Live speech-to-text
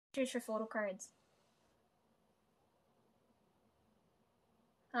for photo cards.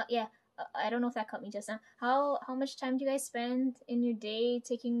 Yeah, I don't know if that cut me just now. How much time do you guys spend in your day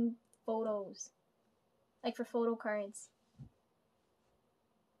taking photos, like for photo cards?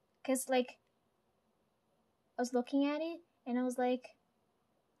 Cause like I was looking at it and I was like,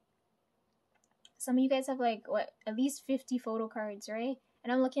 some of you guys have like what at least 50 photo cards, right?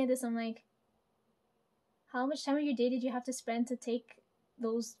 And I'm looking at this, I'm like, how much time of your day did you have to spend to take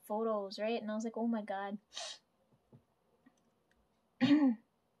those photos, right? And I was like, oh my god.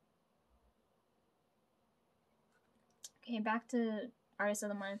 Okay, back to artist of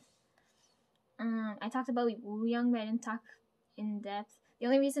the month. I talked about Wooyoung, but I didn't talk in depth. The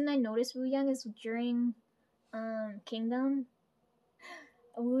only reason I noticed Wooyoung is during Kingdom.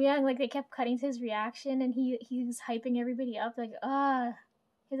 Wooyoung, like they kept cutting to his reaction, and he's hyping everybody up, like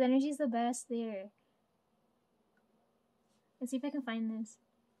his energy's the best there. Let's see if I can find this.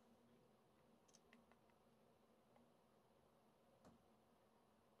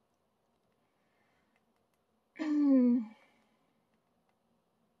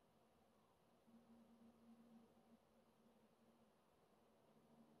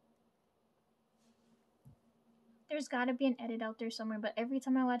 There's gotta be an edit out there somewhere, but every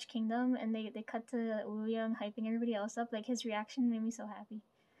time I watch Kingdom and they cut to Wooyoung hyping everybody else up, like his reaction made me so happy.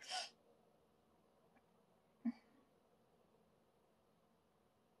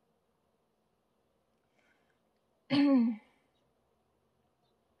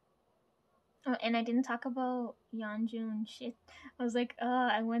 Oh, and I didn't talk about Yeonjun. Shit, I was like,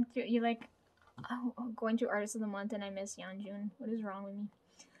 I went through you like, going through artist of the month, and I miss Yeonjun. What is wrong with me?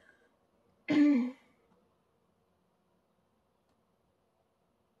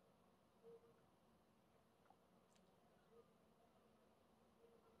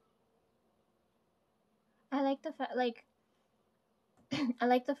 I like the fact, like, I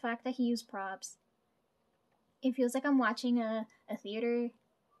like the fact that he used props. It feels like I'm watching a theater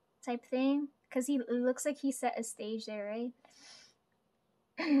type thing because it looks like he set a stage there, right?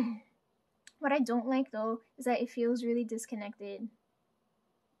 What I don't like though is that it feels really disconnected.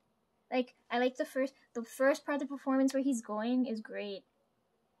 Like I like the first part of the performance where he's going is great.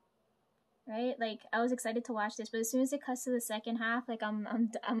 Right? Like I was excited to watch this, but as soon as it cuts to the second half, like I'm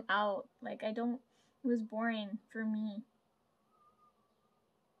out. Like I don't it was boring for me.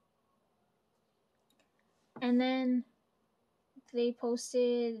 And then they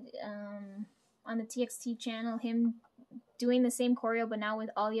posted on the TXT channel him doing the same choreo but now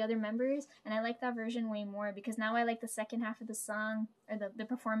with all the other members, and I like that version way more because now I like the second half of the song or the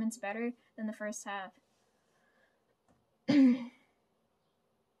performance better than the first half.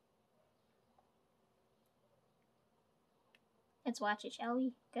 Let's watch it, shall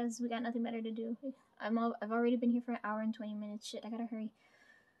we? Because we got nothing better to do. I've already been here for an hour and 20 minutes. Shit, I gotta hurry.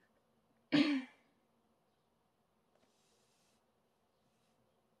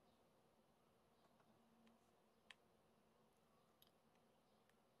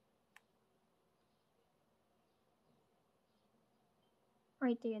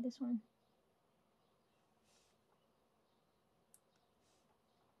 Right there, this one.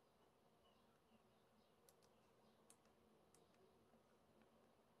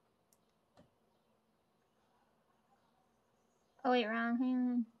 Oh wait, wrong. Hang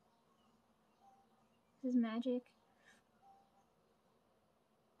on. This is magic.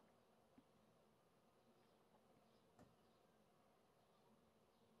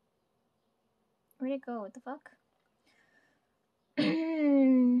 Where'd it go? What the fuck? Did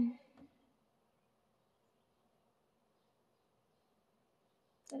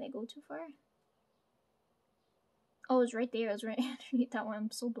I go too far? Oh, it was right there. It was right underneath that one.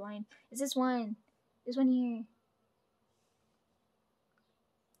 I'm so blind. Is this one? This one here.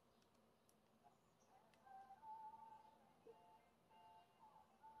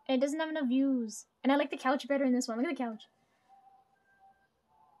 And it doesn't have enough views. And I like the couch better in this one. Look at the couch.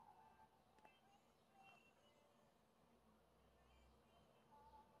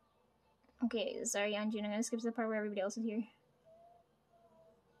 Okay, sorry, Yeonjun. I'm gonna skip to the part where everybody else is here.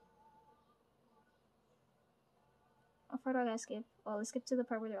 How far do I gotta skip? Oh, let's skip to the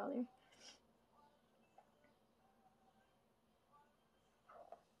part where they're all there.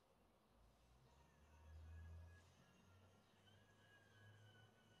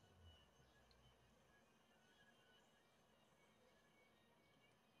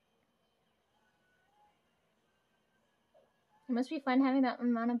 It must be fun having that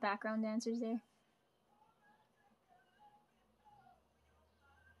amount of background dancers there.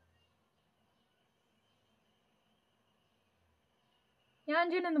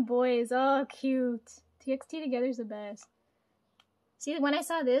 Yeonjun and the boys. Oh, cute. TXT together's the best. See, when I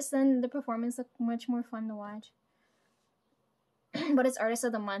saw this, then the performance looked much more fun to watch. But it's Artist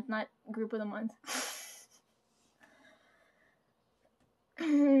of the Month, not Group of the Month.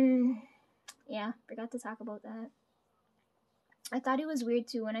 Yeah, forgot to talk about that. I thought it was weird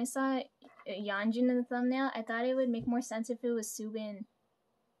too. When I saw Yeonjun in the thumbnail, I thought it would make more sense if it was Subin,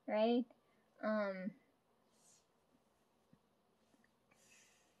 right?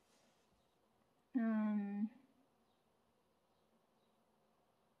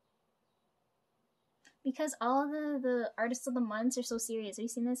 Because all the Artists of the Months are so serious. Have you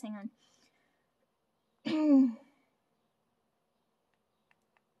seen this? Hang on.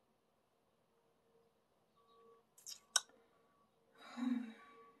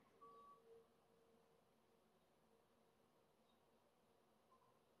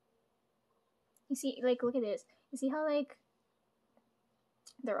 You see, like, look at this. You see how, like,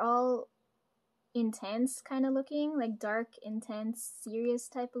 they're all intense kind of looking? Like, dark, intense, serious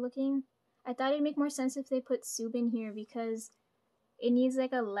type of looking? I thought it'd make more sense if they put Subin here because it needs,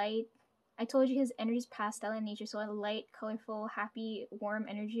 like, a light... I told you his energy is pastel in nature, so a light, colorful, happy, warm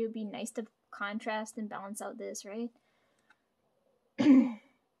energy would be nice to contrast and balance out this, right? But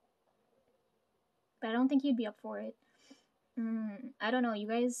I don't think he'd be up for it. I don't know. You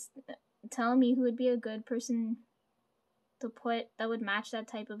guys tell me who would be a good person to put that would match that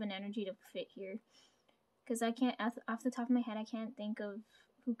type of an energy to fit here. Because I can't, off the top of my head, I can't think of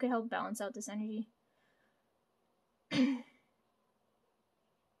who could help balance out this energy.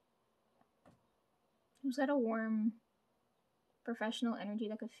 Who's got a warm, professional energy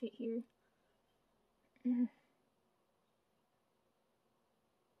that could fit here?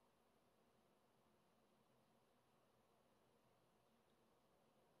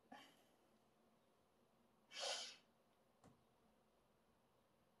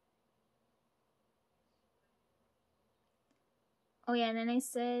 Oh yeah, and then I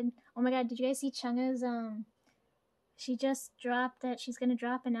said, oh my god, did you guys see Chungha's, she just dropped that she's gonna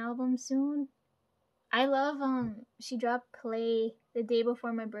drop an album soon? I love, she dropped Play the day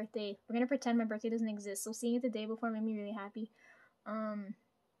before my birthday. We're gonna pretend my birthday doesn't exist, so seeing it the day before made me really happy.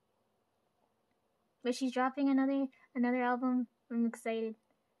 But she's dropping another album. I'm excited.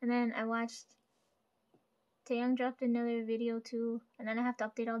 And then I watched Taeyang dropped another video too, and then I have to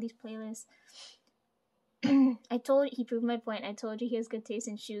update all these playlists. He proved my point. I told you he has good taste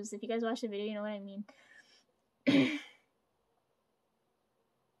in shoes. If you guys watch the video, you know what I mean.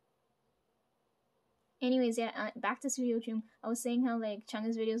 Anyways, yeah, back to Studio Choom. I was saying how, like,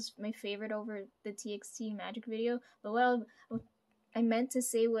 Chungha's video is my favorite over the TXT Magic video, but what I meant to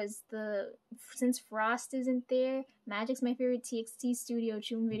say was since Frost isn't there, Magic's my favorite TXT Studio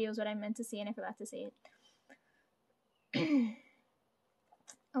Choom video is what I meant to say, and I forgot to say it.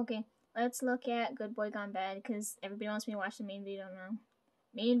 Okay, let's look at Good Boy Gone Bad, because everybody wants me to watch the main video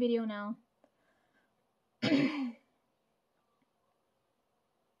now.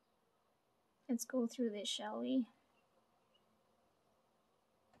 Let's go through this, shall we?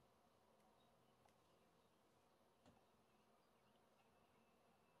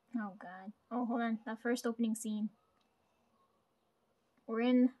 Oh god. Oh, hold on. That first opening scene. We're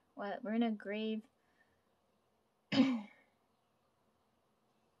in a grave. I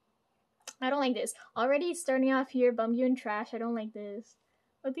don't like this. Already starting off here, Bumyu and Trash. I don't like this.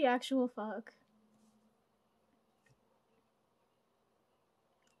 What the actual fuck?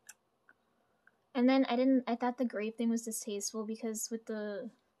 And then I thought the grave thing was distasteful because with the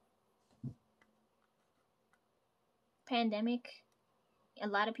pandemic, a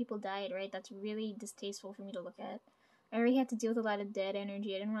lot of people died, right? That's really distasteful for me to look at. I already had to deal with a lot of dead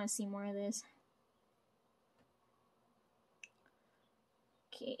energy. I didn't want to see more of this.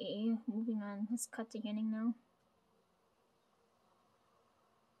 Okay, moving on. Let's cut to Hinning now.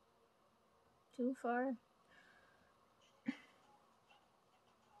 Too far.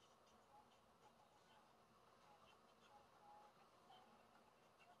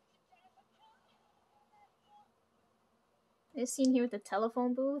 This scene here with the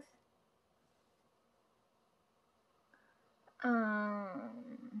telephone booth. I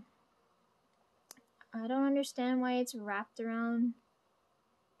don't understand why it's wrapped around.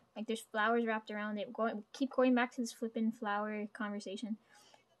 Like, there's flowers wrapped around it. Keep going back to this flippin' flower conversation.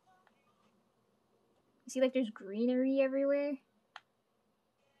 You see, like, there's greenery everywhere.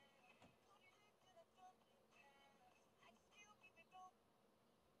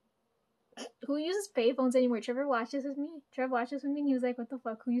 Who uses payphones anymore? Trevor watches with me. And he was like, what the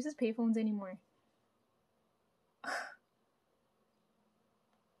fuck? Who uses payphones anymore?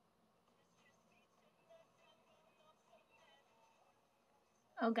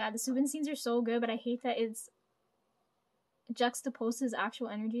 Oh god, the Subin scenes are so good, but I hate that it's juxtapose his actual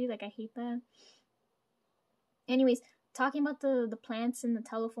energy. Like, I hate that. Anyways, talking about the plants and the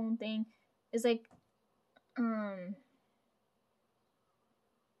telephone thing is like,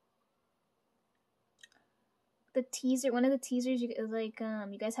 the teaser, one of the teasers, is like,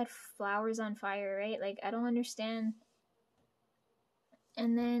 you guys had flowers on fire, right? Like, I don't understand.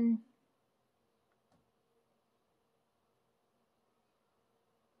 And then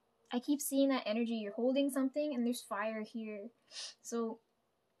I keep seeing that energy. You're holding something and there's fire here. So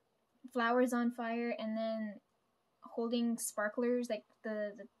flowers on fire, and then holding sparklers, like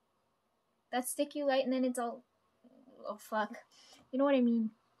the that sticky light, and then it's all, oh fuck, you know what I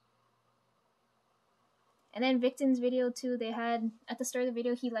mean. And then Victon's video too, they had at the start of the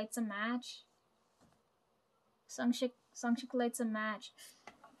video, he lights a match. Sungshik lights a match.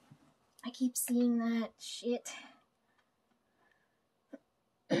 I keep seeing that shit.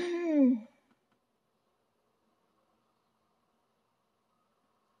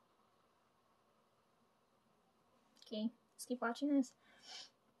 Okay, let's keep watching this.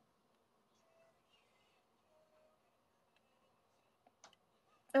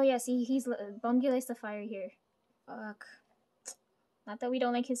 Oh yeah, see, he's Bumgy lights the fire here. Fuck. Not that we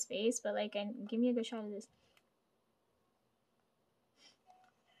don't like his face, but like, give me a good shot of this.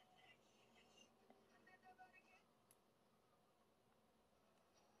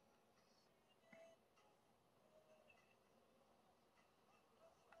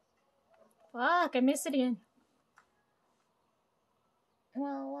 Fuck, I missed it again.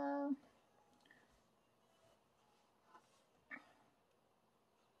 Well,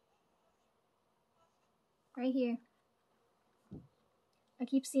 right here. I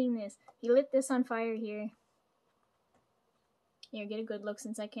keep seeing this. He lit this on fire here. Here, get a good look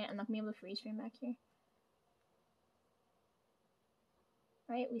since I'm not gonna be able to freeze frame back here.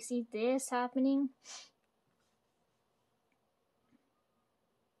 Right, we see this happening.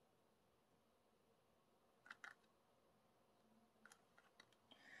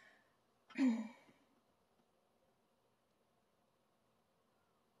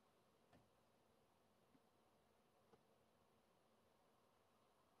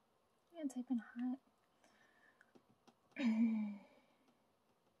 Yeah, type in hot.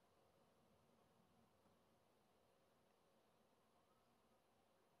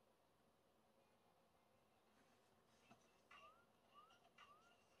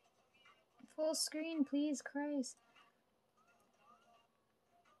 Full screen, please, Christ.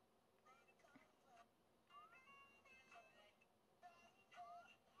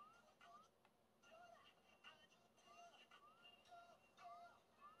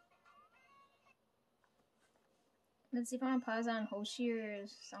 Let's see if I want to pause on Hoshi or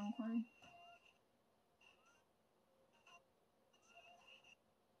Songkwan.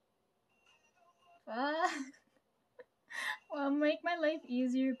 Well, make my life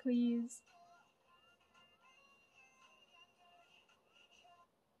easier, please.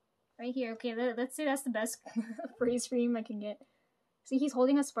 Right here. Okay, let's say that's the best freeze frame I can get. See, he's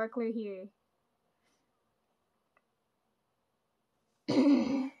holding a sparkler here.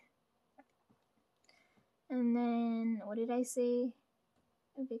 And then, what did I say?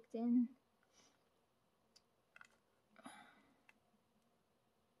 Victon.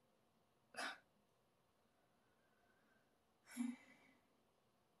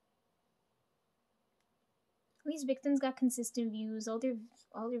 At least Victon's got consistent views. All their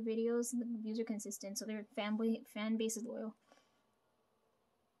videos, the views are consistent, so their fan base is loyal.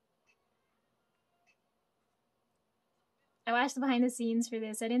 I watched the behind the scenes for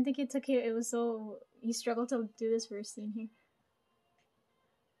this. I didn't think it was so, he struggled to do this first scene here.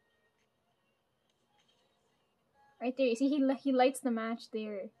 Right there, you see he lights the match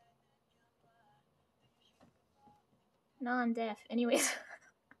there. No, I'm deaf. Anyways.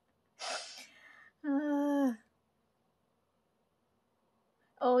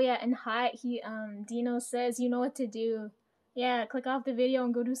 Oh yeah, and hot, Dino says, you know what to do. Yeah, click off the video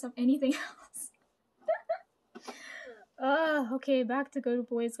and go do anything else. Okay, back to Good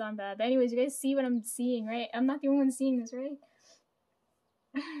Boys Gone Bad. But anyways, you guys see what I'm seeing, right? I'm not the only one seeing this, right?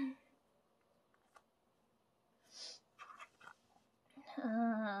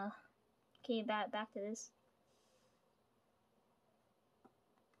 Okay, back to this.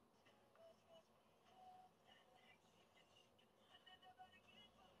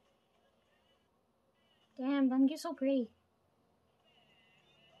 Damn, Bumgy's so pretty.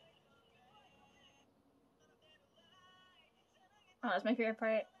 Oh, that's my favorite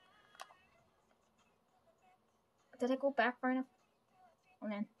part. Did I go back far enough? Oh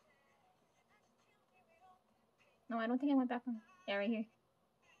man. No, I don't think I went back far enough. Yeah, right here.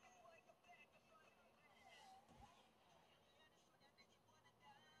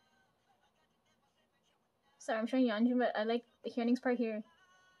 Sorry, I'm showing Yeonjun, but I like the Hyuning's part here.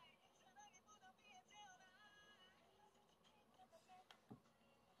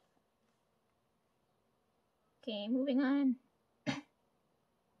 Okay, moving on.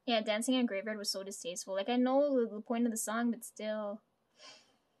 Yeah, dancing at Graveyard was so distasteful. Like, I know the point of the song, but still.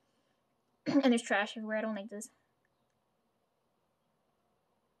 And there's trash everywhere. I don't like this.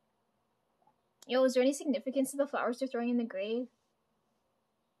 Yo, is there any significance to the flowers they're throwing in the grave?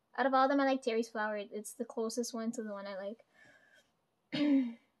 Out of all of them, I like Terry's flower. It's the closest one to the one I like.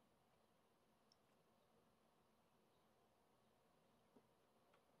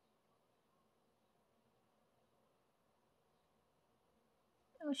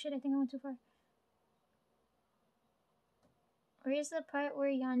 Oh shit, I think I went too far. Where's the part where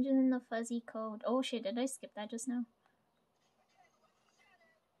Yeonjun in the fuzzy coat? Oh shit, did I skip that just now?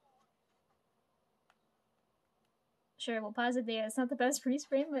 Sure, we'll pause it there. It's not the best freeze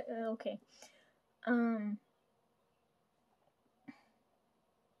frame, but okay.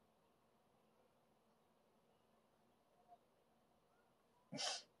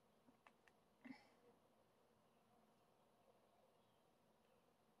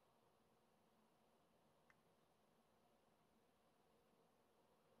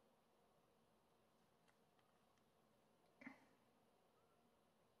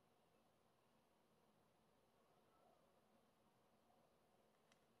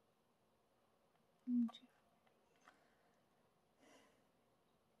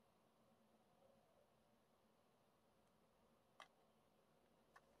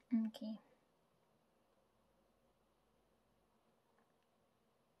 Okay.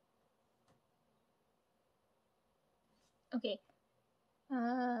 Okay.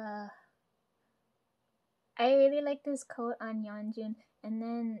 I really like this coat on Yeonjun, and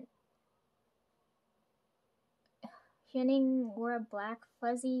then Hyuning wore a black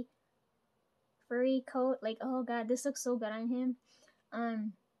fuzzy furry coat. Like, oh god, this looks so good on him.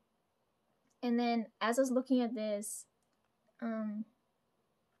 And then as I was looking at this,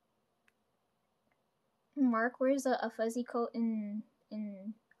 Mark wears a fuzzy coat in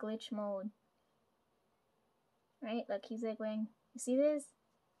glitch mode. Right? Like he's like wearing, you see this?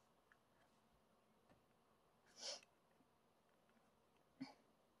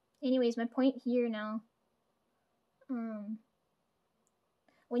 Anyways, my point here now.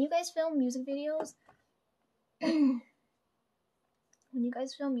 When you guys film music videos, do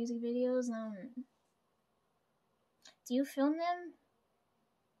you film them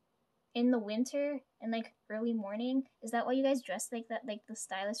in the winter and like early morning? Is that why you guys dress like that? Like the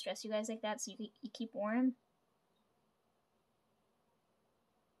stylist dress you guys like that so you keep warm?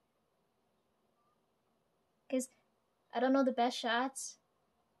 Because I don't know, the best shots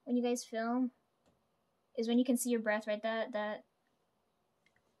when you guys film is when you can see your breath, right? That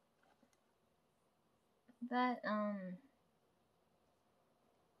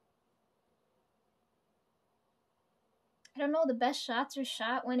I don't know, the best shots are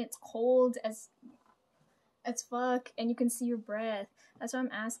shot when it's cold as fuck and you can see your breath. That's what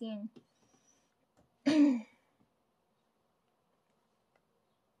I'm asking.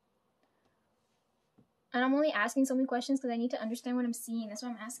 And I'm only asking so many questions because I need to understand what I'm seeing. That's what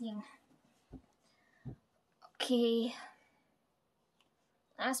I'm asking. Okay.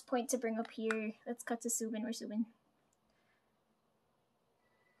 Last point to bring up here. Let's cut to Soobin. Where's Soobin?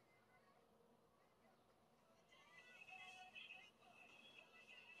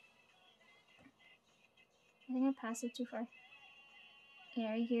 I think I passed it too far. Yeah,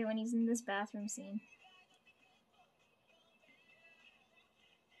 right here when he's in this bathroom scene.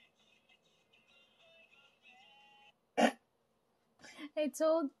 I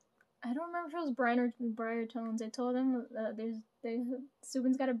don't remember if it was Brian or Briar Tones. I told him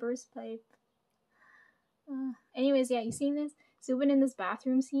Subin's got a burst pipe. Anyways, yeah, you seen this? Subin in this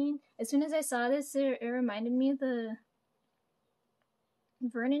bathroom scene. As soon as I saw this, it reminded me of the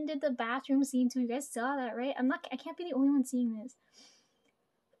Vernon did the bathroom scene too. You guys saw that, right? I can't be the only one seeing this.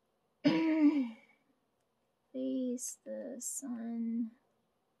 Face the sun.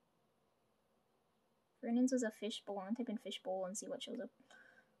 Vernon's was a fishbowl. I'm gonna type in fishbowl and see what shows up.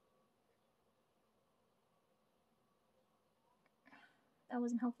 That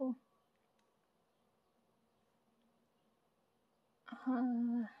wasn't helpful.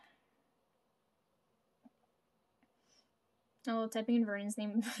 Oh, typing in Vernon's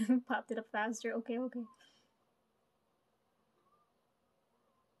name popped it up faster. Okay.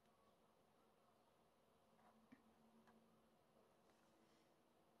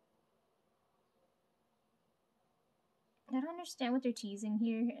 I don't understand what they're teasing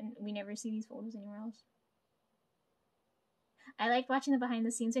here, and we never see these photos anywhere else. I liked watching the behind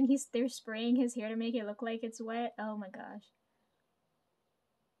the scenes when they're spraying his hair to make it look like it's wet. Oh my gosh.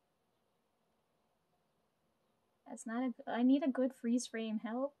 That's not a. I need a good freeze frame.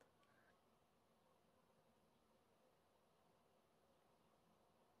 Help.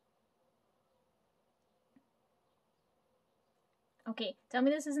 Okay, tell me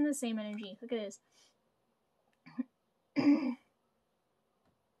this isn't the same energy. Look at this.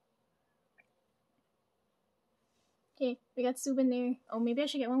 Okay, we got Subin there. Oh, maybe I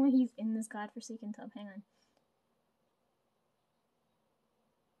should get one when he's in this godforsaken tub. Hang on.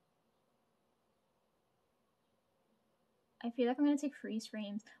 I feel like I'm gonna take freeze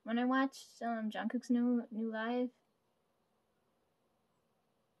frames. When I watched Jungkook's new live,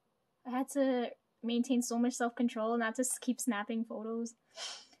 I had to maintain so much self-control not to keep snapping photos.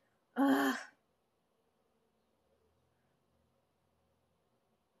 Ugh.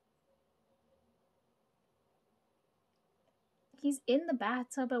 He's in the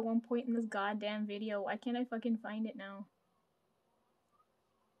bathtub at one point in this goddamn video. Why can't I fucking find it now?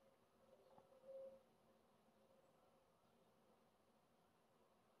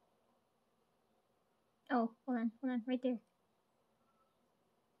 Oh, hold on, right there.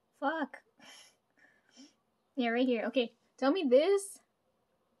 Fuck. Yeah, right here. Okay, tell me this.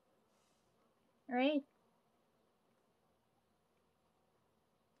 Alright.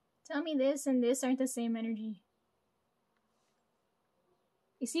 Tell me this and this aren't the same energy.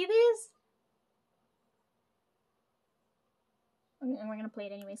 You see this? And we're gonna play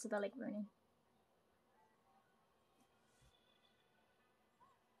it anyway, so they're like burning.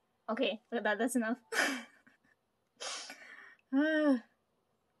 Okay, that's enough.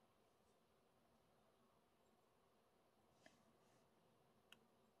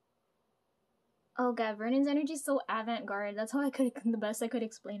 Oh god, Vernon's energy is so avant-garde. That's how the best I could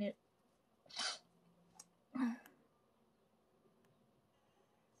explain it.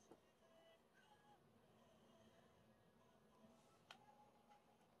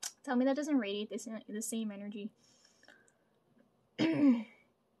 Tell me that doesn't radiate the same energy.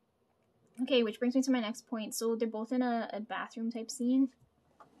 Okay, which brings me to my next point. So they're both in a bathroom type scene.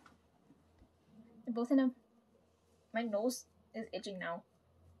 They're both in a... My nose is itching now.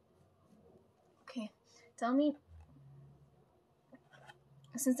 Okay, tell me...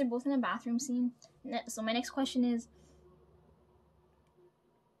 Since they're both in a bathroom scene, so my next question is...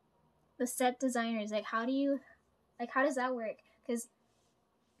 The set designers, like, how does that work? Because...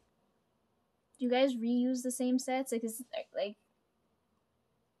 Do you guys reuse the same sets? Like...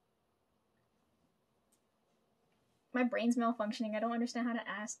 My brain's malfunctioning. I don't understand how to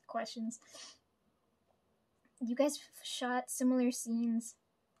ask questions. You guys shot similar scenes.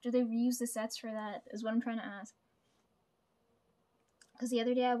 Do they reuse the sets for that? Is what I'm trying to ask. Because the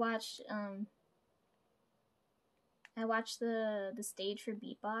other day I watched the stage for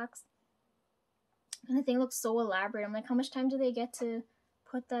Beatbox, and the thing looks so elaborate. I'm like, how much time do they get to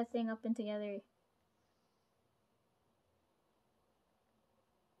put that thing up and together?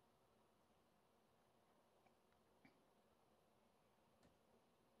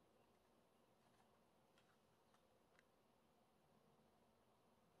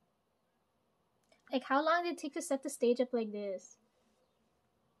 Like, how long did it take to set the stage up like this?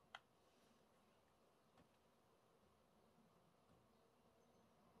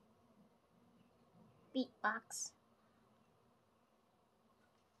 Beatbox.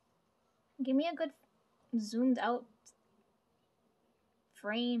 Give me a good zoomed out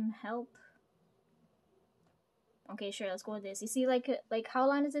frame. Help. Okay, sure, let's go with this. You see, like how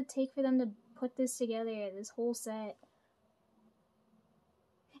long does it take for them to put this together, this whole set?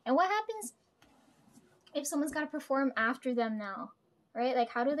 And what happens if someone's got to perform after them now, right? Like,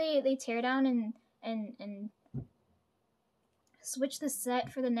 how do they tear down and switch the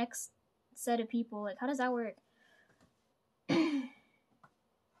set for the next set of people? Like, how does that work?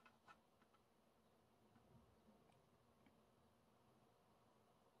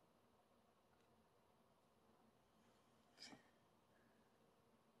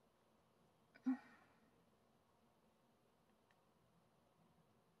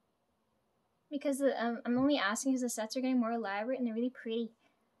 Because I'm only asking because the sets are getting more elaborate and they're really pretty.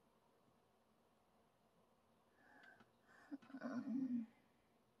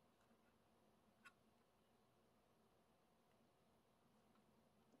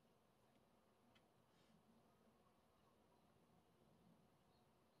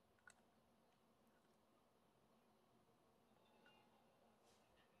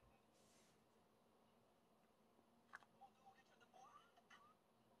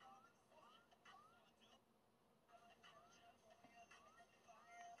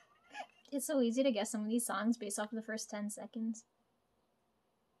 It's so easy to guess some of these songs based off of the first 10 seconds.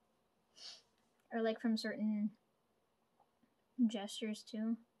 Or like from certain gestures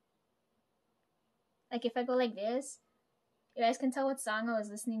too. Like if I go like this, you guys can tell what song I was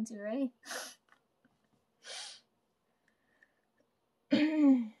listening to, right?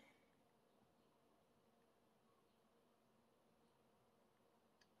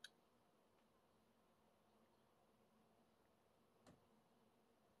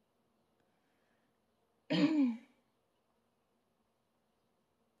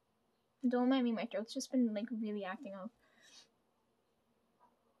 Don't mind me, my throat's just been like really acting up.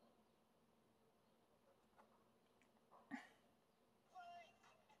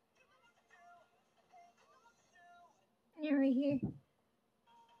 Yeah, right here.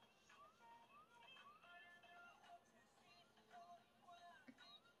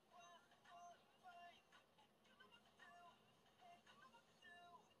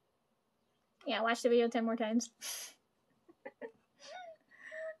 Yeah, watch the video 10 more times.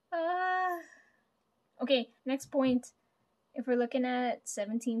 Okay, next point. If we're looking at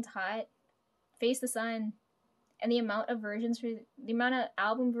 17's Hot, Face the Sun, and the amount of versions for the amount of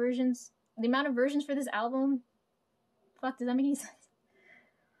album versions, the amount of versions for this album. Fuck, does that make any sense?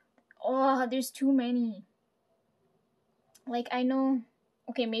 Oh, there's too many. Like, I know,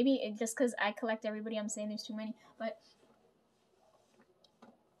 okay, maybe it, just because I collect everybody, I'm saying there's too many, but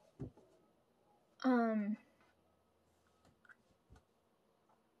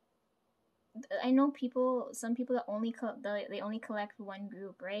I know some people that only they only collect one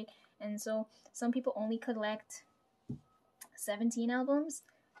group, right? And so some people only collect 17 albums,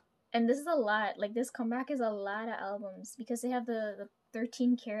 and this is a lot. Like, this comeback is a lot of albums because they have the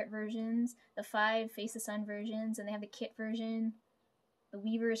 13 karat versions, the 5 Face the Sun versions, and they have the Kit version, the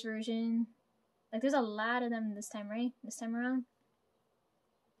Weverse version. Like, there's a lot of them this time, right? This time around.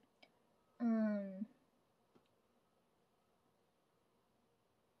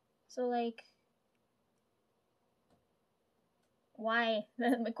 So like, why?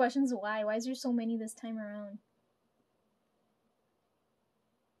 The question's why? Why is there so many this time around?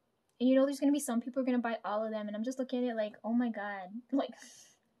 And you know there's gonna be some people who are gonna buy all of them, and I'm just looking at it like, oh my god. Like,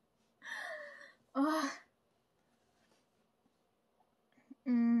 oh.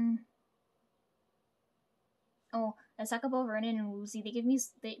 Oh, let's talk about Vernon and Woozy. They give me,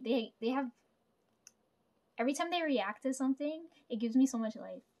 they have, every time they react to something, it gives me so much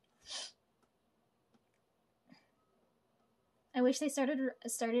life. I wish they started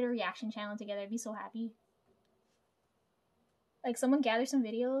a reaction channel together. I'd be so happy. Like, someone gather some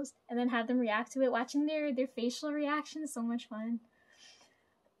videos and then have them react to it. Watching their facial reaction is so much fun.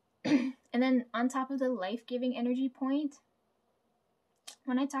 And then on top of the life-giving energy point,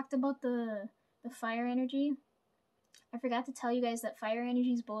 when I talked about the fire energy, I forgot to tell you guys that fire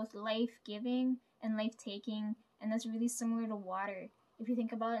energy is both life-giving and life-taking, and that's really similar to water, if you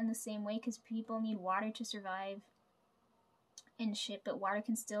think about it in the same way, because people need water to survive and shit, but water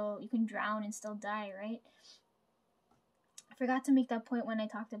can still, you can drown and still die, right? I forgot to make that point when I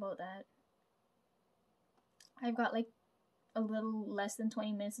talked about that. I've got like a little less than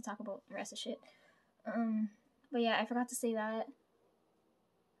 20 minutes to talk about the rest of shit. But yeah, I forgot to say that.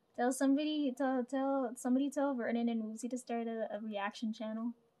 Tell somebody tell Vernon and Woozy to start a reaction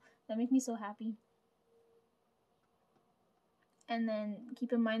channel. That makes me so happy. And then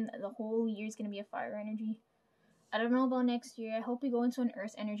keep in mind that the whole year is gonna be a fire energy. I don't know about next year. I hope we go into an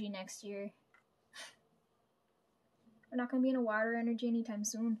earth energy next year. We're not gonna be in a water energy anytime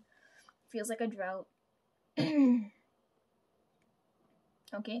soon. Feels like a drought.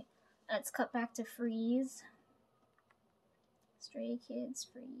 Okay, let's cut back to Freeze. Stray Kids,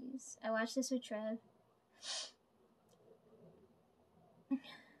 Freeze. I watched this with Trev.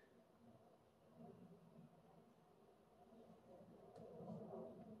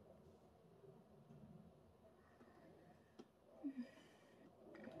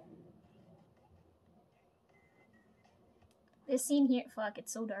 This scene here, fuck,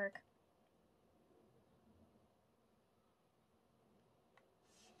 it's so dark.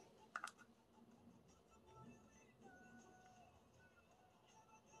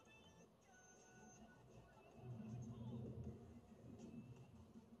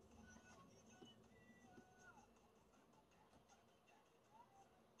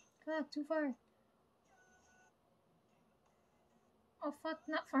 Fuck, too far. Oh fuck,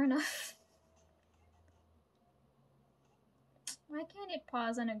 not far enough. Why can't it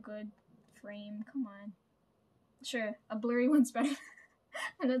pause on a good frame? Come on. Sure, a blurry one's better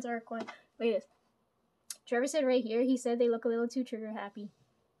than a dark one. Wait, this. Trevor said right here, he said they look a little too trigger happy.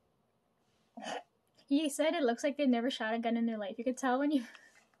 He said it looks like they've never shot a gun in their life. You could tell when you...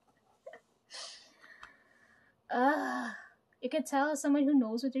 You could tell someone who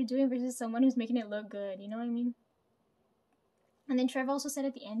knows what they're doing versus someone who's making it look good, you know what I mean? And then Trev also said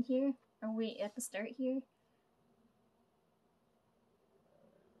at the end here, or wait, at the start here.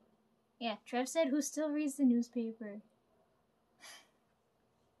 Yeah, Trev said, who still reads the newspaper?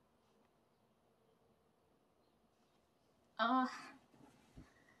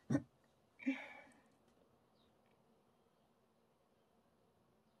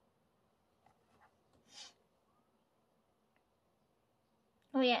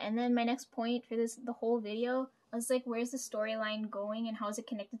 Oh yeah, and then my next point for the whole video, I was like, where's the storyline going and how is it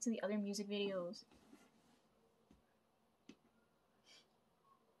connected to the other music videos?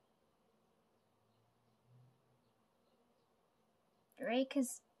 Right?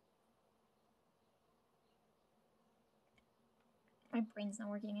 Because my brain's not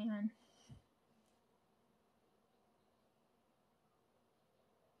working again.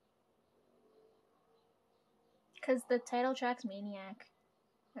 Because the title track's Maniac,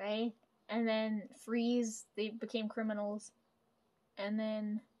 right? And then Freeze, they became criminals. And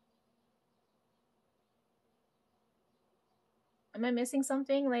then... Am I missing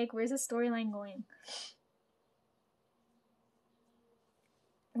something? Like, where's the storyline going?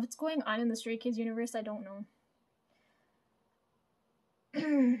 What's going on in the Stray Kids universe? I don't know.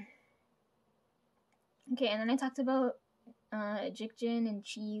 Okay, and then I talked about Jikjin and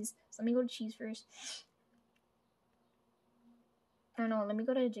Cheese. So let me go to Cheese first. Oh no, let me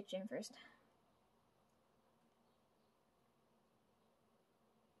go to Jikjin first.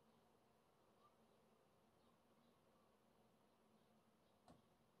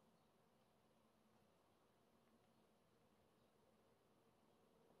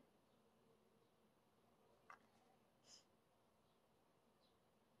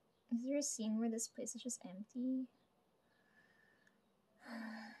 Is there a scene where this place is just empty?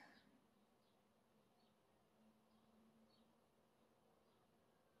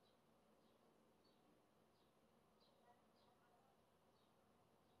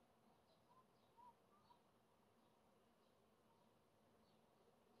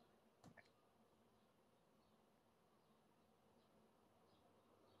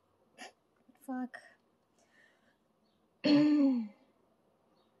 Fuck.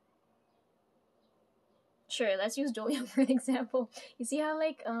 Sure, let's use Joyo for an example. You see how,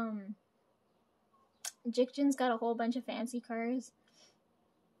 like, Jikjin's got a whole bunch of fancy cars?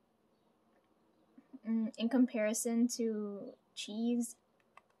 In comparison to Cheese.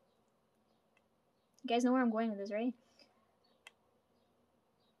 You guys know where I'm going with this, right?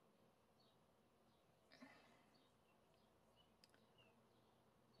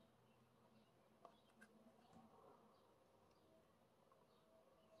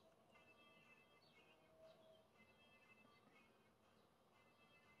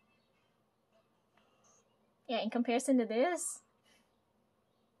 Yeah, in comparison to this.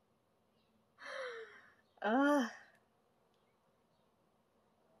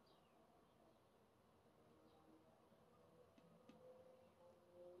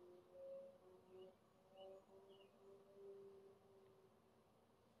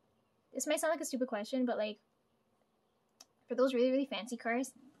 This might sound like a stupid question, but like, for those really, really fancy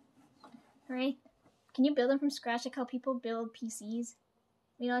cars, right? Can you build them from scratch like how people build PCs?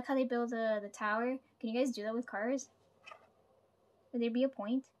 You know, like how they build the tower? Can you guys do that with cars? Would there be a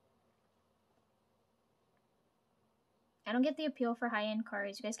point? I don't get the appeal for high-end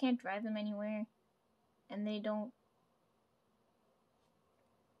cars. You guys can't drive them anywhere. And they don't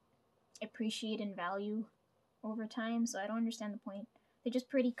appreciate in value over time, so I don't understand the point. They're just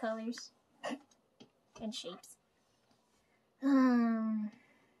pretty colors and shapes.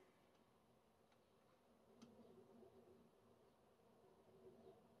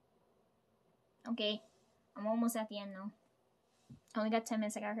 Okay, I'm almost at the end now. I only got 10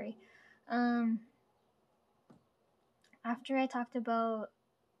 minutes, I gotta hurry. After I talked about...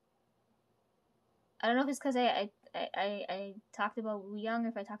 I don't know if it's because I talked about Wooyoung or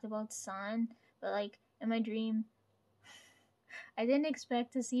if I talked about San, but like, in my dream, I didn't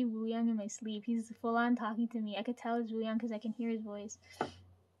expect to see Wooyoung in my sleep. He's full on talking to me. I could tell it's Wooyoung because I can hear his voice.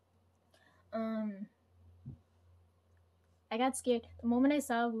 I got scared. The moment I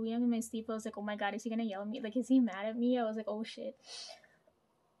saw Wooyoung in my sleep, I was like, oh my god, is he gonna yell at me? Like, is he mad at me? I was like, oh shit.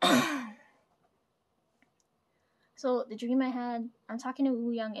 So, the dream I had, I'm talking to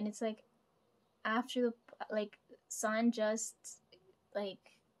Wooyoung, and it's like, after the, like, San just, like,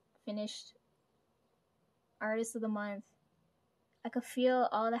 finished Artist of the Month. I could feel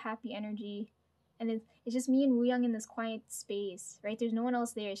all the happy energy, and it's just me and Wooyoung in this quiet space, right? There's no one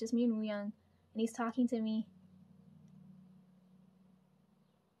else there. It's just me and Wooyoung, and he's talking to me.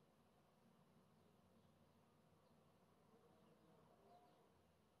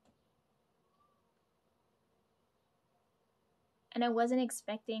 and I wasn't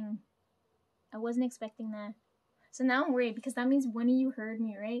expecting that. So now I'm worried because that means one of you heard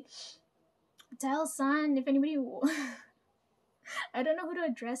me, right? Tell San if anybody. I don't know who to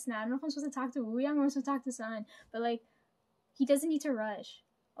address now. I don't know if I'm supposed to talk to Wu Yang or I'm supposed to talk to San. But like, he doesn't need to rush.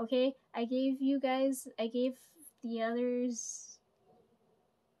 Okay? I gave the others.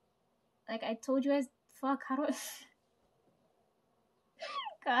 Like, I told you guys. Fuck, how do I.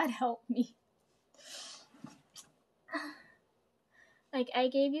 God help me. Like, I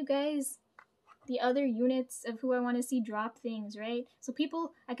gave you guys the other units of who I want to see drop things, right? So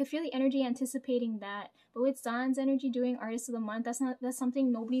people, I could feel the energy anticipating that. But with Zan's energy doing Artist of the Month, that's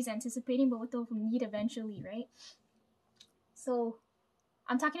something nobody's anticipating, but what they'll need eventually, right? So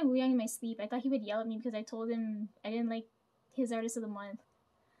I'm talking to Wu Yang in my sleep. I thought he would yell at me because I told him I didn't like his Artist of the Month.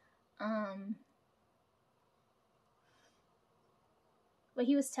 But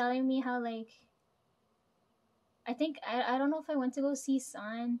he was telling me how, like, I don't know if I went to go see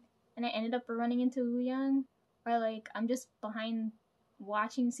San and I ended up running into Wu Yang, or like I'm just behind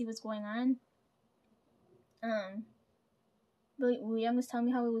watching to see what's going on. But Wu Yang was telling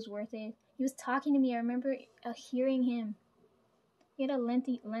me how it was worth it. He was talking to me. I remember hearing him. He had a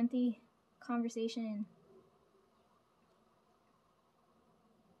lengthy conversation.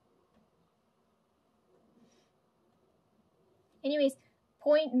 Anyways,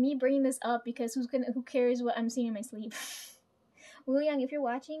 me bringing this up because who cares what I'm seeing in my sleep? Wu Yang, if you're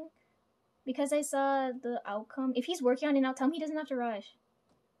watching, because I saw the outcome, if he's working on it now, tell him he doesn't have to rush.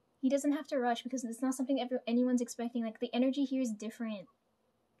 He doesn't have to rush because it's not something anyone's expecting. Like, the energy here is different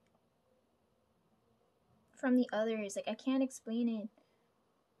from the others. Like, I can't explain it.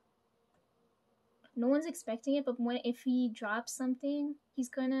 No one's expecting it, but if he drops something, he's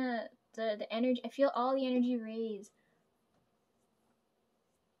gonna the energy. I feel all the energy raised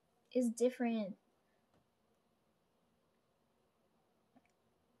is different.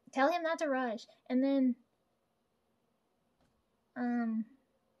 Tell him not to rush, and then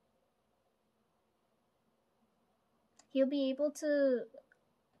he'll be able to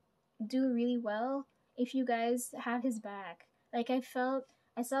do really well if you guys have his back. Like, I saw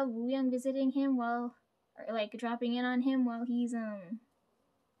Wu Yang visiting him or like dropping in on him while he's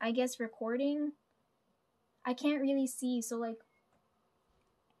I guess recording. I can't really see, so like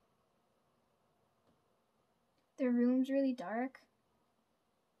the room's really dark,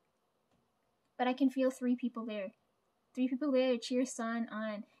 but I can feel 3 people there. 3 people there to cheer San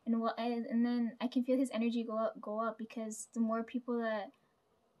on, and then I can feel his energy go up because the more people that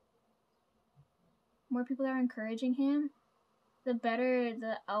are encouraging him, the better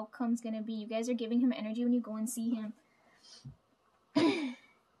the outcome's gonna be. You guys are giving him energy when you go and see him.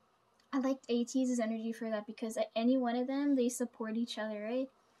 I liked ATEEZ's energy for that because any one of them, they support each other, right?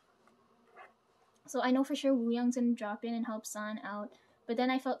 So I know for sure Wu Yang's gonna drop in and help San out. But then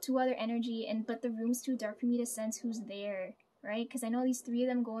I felt 2 other energy, but the room's too dark for me to sense who's there, right? Because I know these 3 of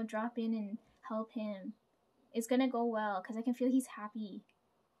them go and drop in and help him. It's gonna go well because I can feel he's happy.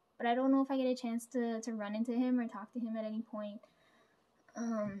 But I don't know if I get a chance to run into him or talk to him at any point.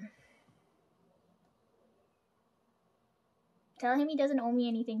 Tell him he doesn't owe me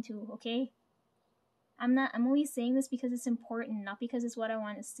anything too, okay? I'm only saying this because it's important, not because it's what I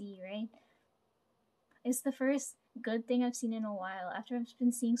want to see, right? It's the first good thing I've seen in a while. After I've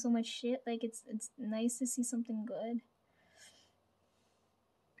been seeing so much shit, like, it's nice to see something good.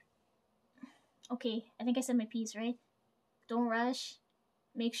 Okay, I think I said my piece, right? Don't rush.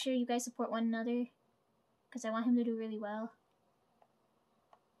 Make sure you guys support one another, because I want him to do really well.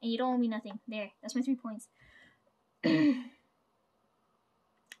 And you don't owe me nothing. There, that's my 3 points.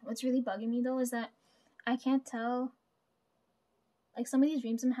 What's really bugging me though is that I can't tell. Like, some of these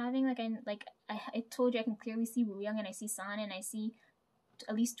dreams I'm having, I told you I can clearly see Wu Yang and I see San and I see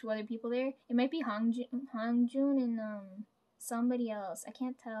at least 2 other people there. It might be Hangjun and somebody else. I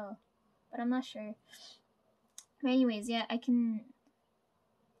can't tell, but I'm not sure. But anyways, yeah, I can.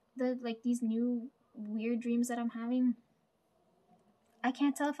 These new weird dreams that I'm having, I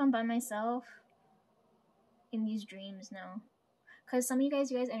can't tell if I'm by myself in these dreams now. Because some of you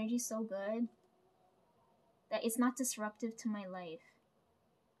guys' energy is so good that it's not disruptive to my life.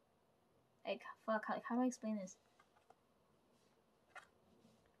 Like, fuck, how do I explain this?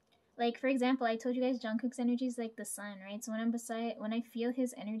 Like, for example, I told you guys Jungkook's energy is like the sun, right? So when I feel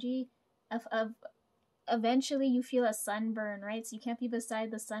his energy, eventually you feel a sunburn, right? So you can't be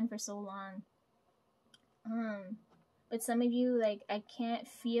beside the sun for so long. But some of you, like, I can't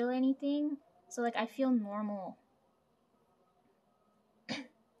feel anything, so like I feel normal.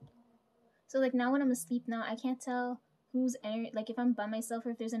 So like now when I'm asleep now, I can't tell who's like if I'm by myself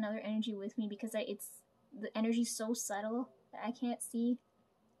or if there's another energy with me because the energy's so subtle that I can't see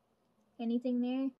anything there.